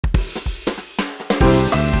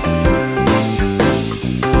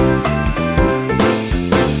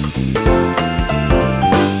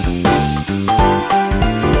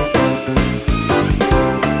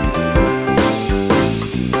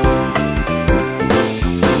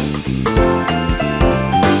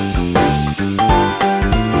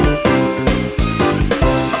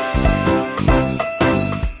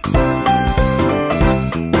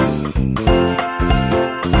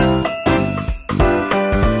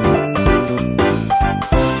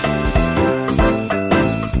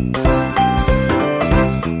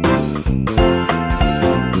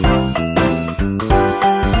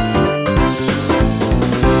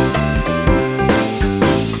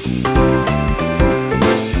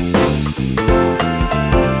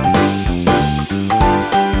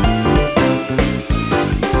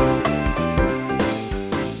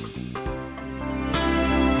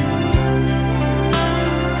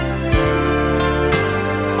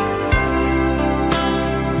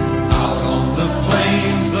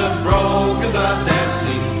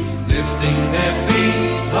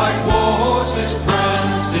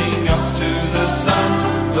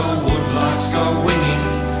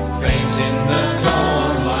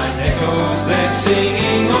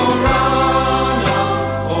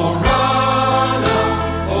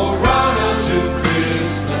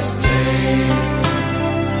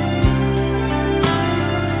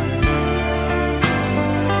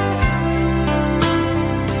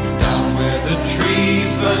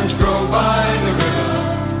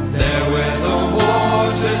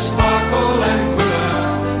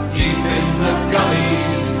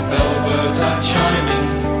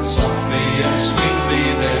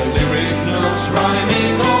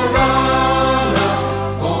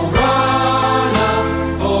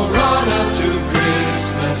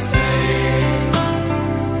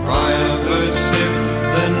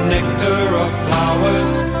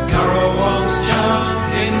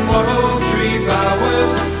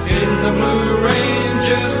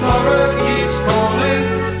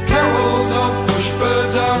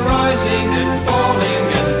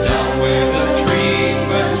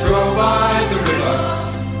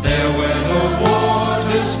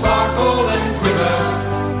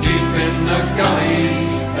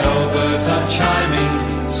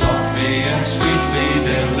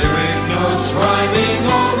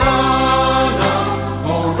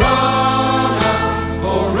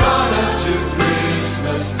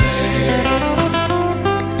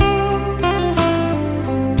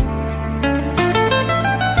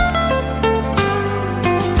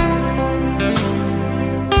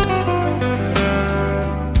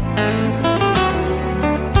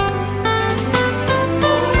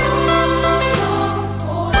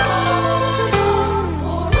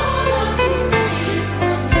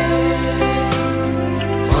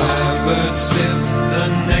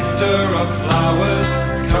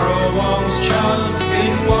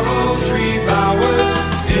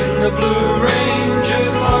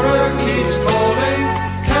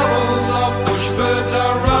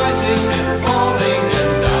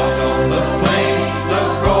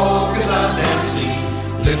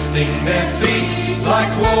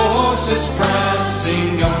horses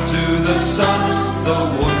prancing up to the sun. The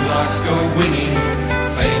woodlarks go winging,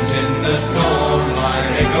 faint in the dawn, like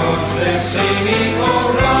echoes they're singing.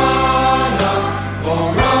 ORANA,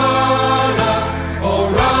 ORANA,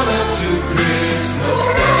 ORANA to Christmas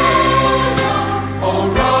Day.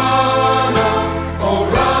 ORANA,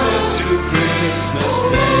 ORANA to Christmas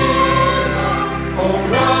Day.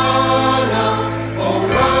 ORANA,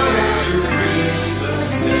 ORANA to Christmas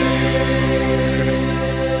Day.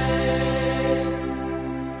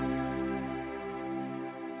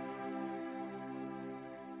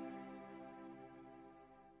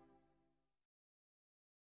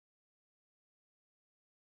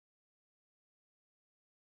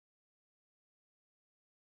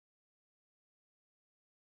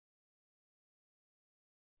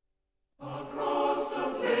 Across the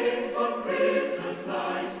plains on Christmas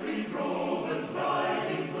night, 3 drovers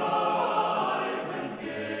riding blithe and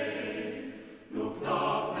gay looked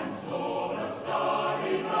up and saw a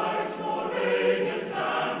starry night, more radiant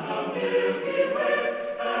than the Milky Way,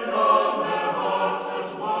 and on their hearts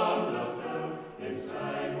such wonder fell, they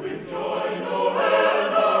sang with joy, Noel,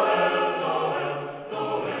 Noel, Noel,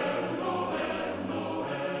 Noel, Noel,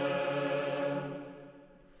 Noel.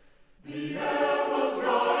 The air was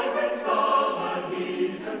dry with summer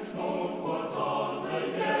heat, and smoke was on the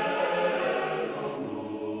yellow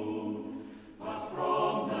moon. But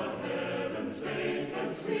from the heavens faint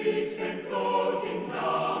and sweet came floating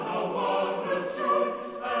down a wondrous tune,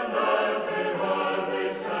 and as they heard they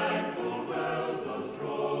sang full well those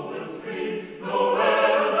drovers 3,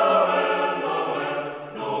 Noel, Noel, Noel,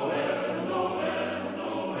 Noel, Noel,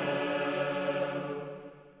 Noel.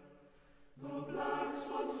 The black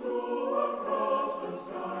swans flew across the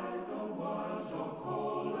sky, the wild dog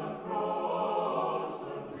called across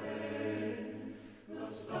the plain. The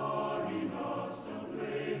starry mast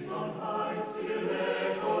ablaze on high still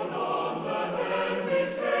echoed on the heavenly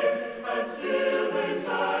strain, and still they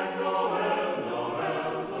sang Noel,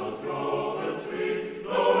 Noel, those drovers 3,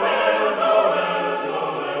 Noel, Noel,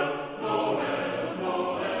 Noel, Noel,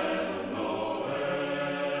 Noel, Noel.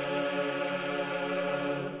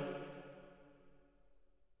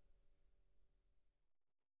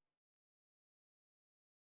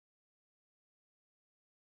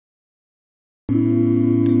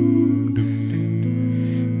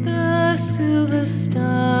 The silver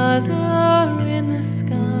stars are in the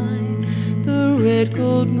sky, the red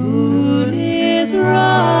gold moon is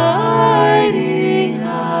riding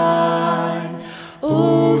high.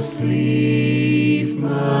 Oh, sleep,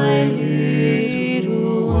 my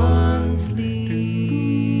little one, sleep.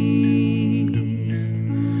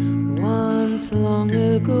 Once long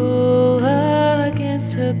ago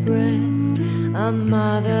against her breast a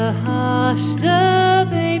mother hushed a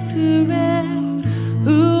babe to rest,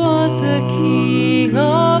 who was the King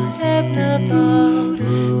of heaven above,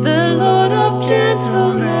 the Lord of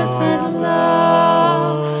gentleness and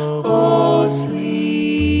love. Oh,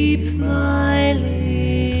 sleep, my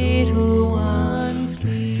little one, sleep.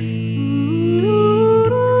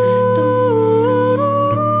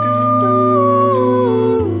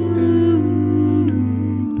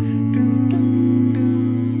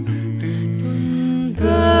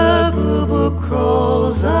 The boo-boo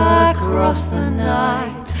crawls across the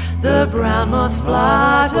night, the brown moths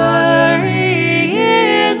fluttering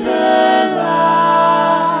in the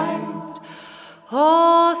light.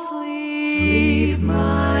 Oh, sleep,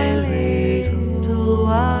 my little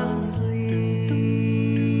one, sleep.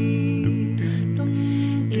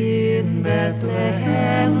 In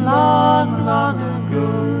Bethlehem long, long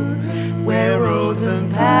ago, where roads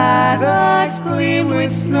and paddocks gleam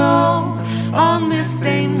with snow, on this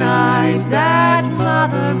same night that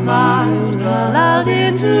Mother mild lulled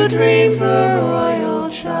into dreams a royal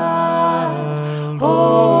child.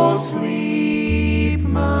 Oh, sleep,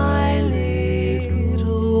 my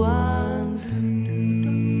little one, sleep.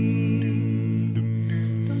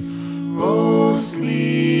 Oh,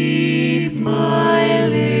 sleep, my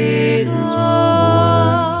little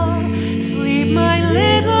one, sleep, my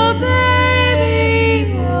little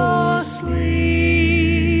baby. Oh,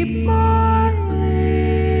 sleep, my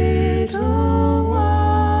little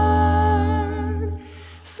one,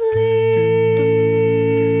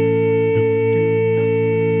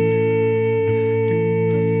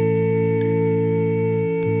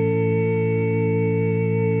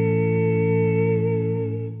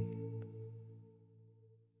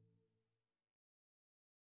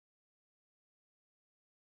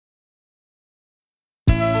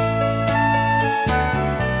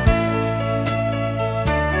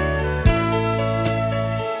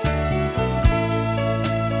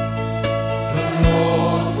 The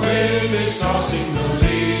north wind is tossing the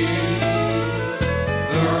leaves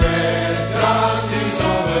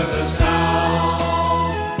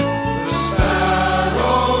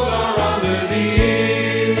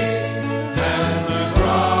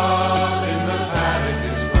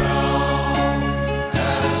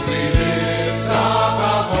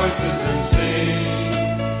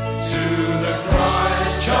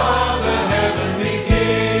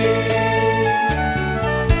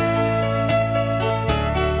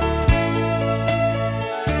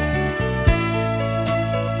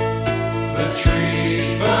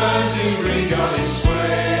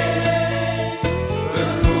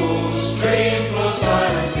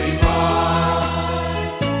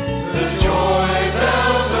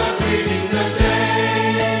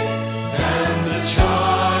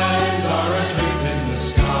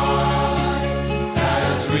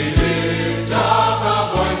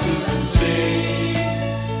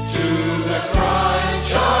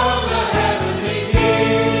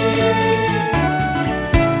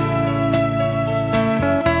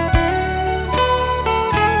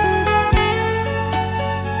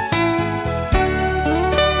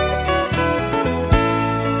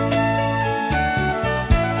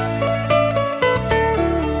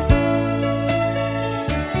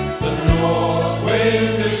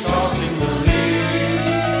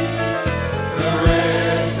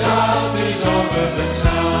over the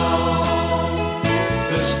town.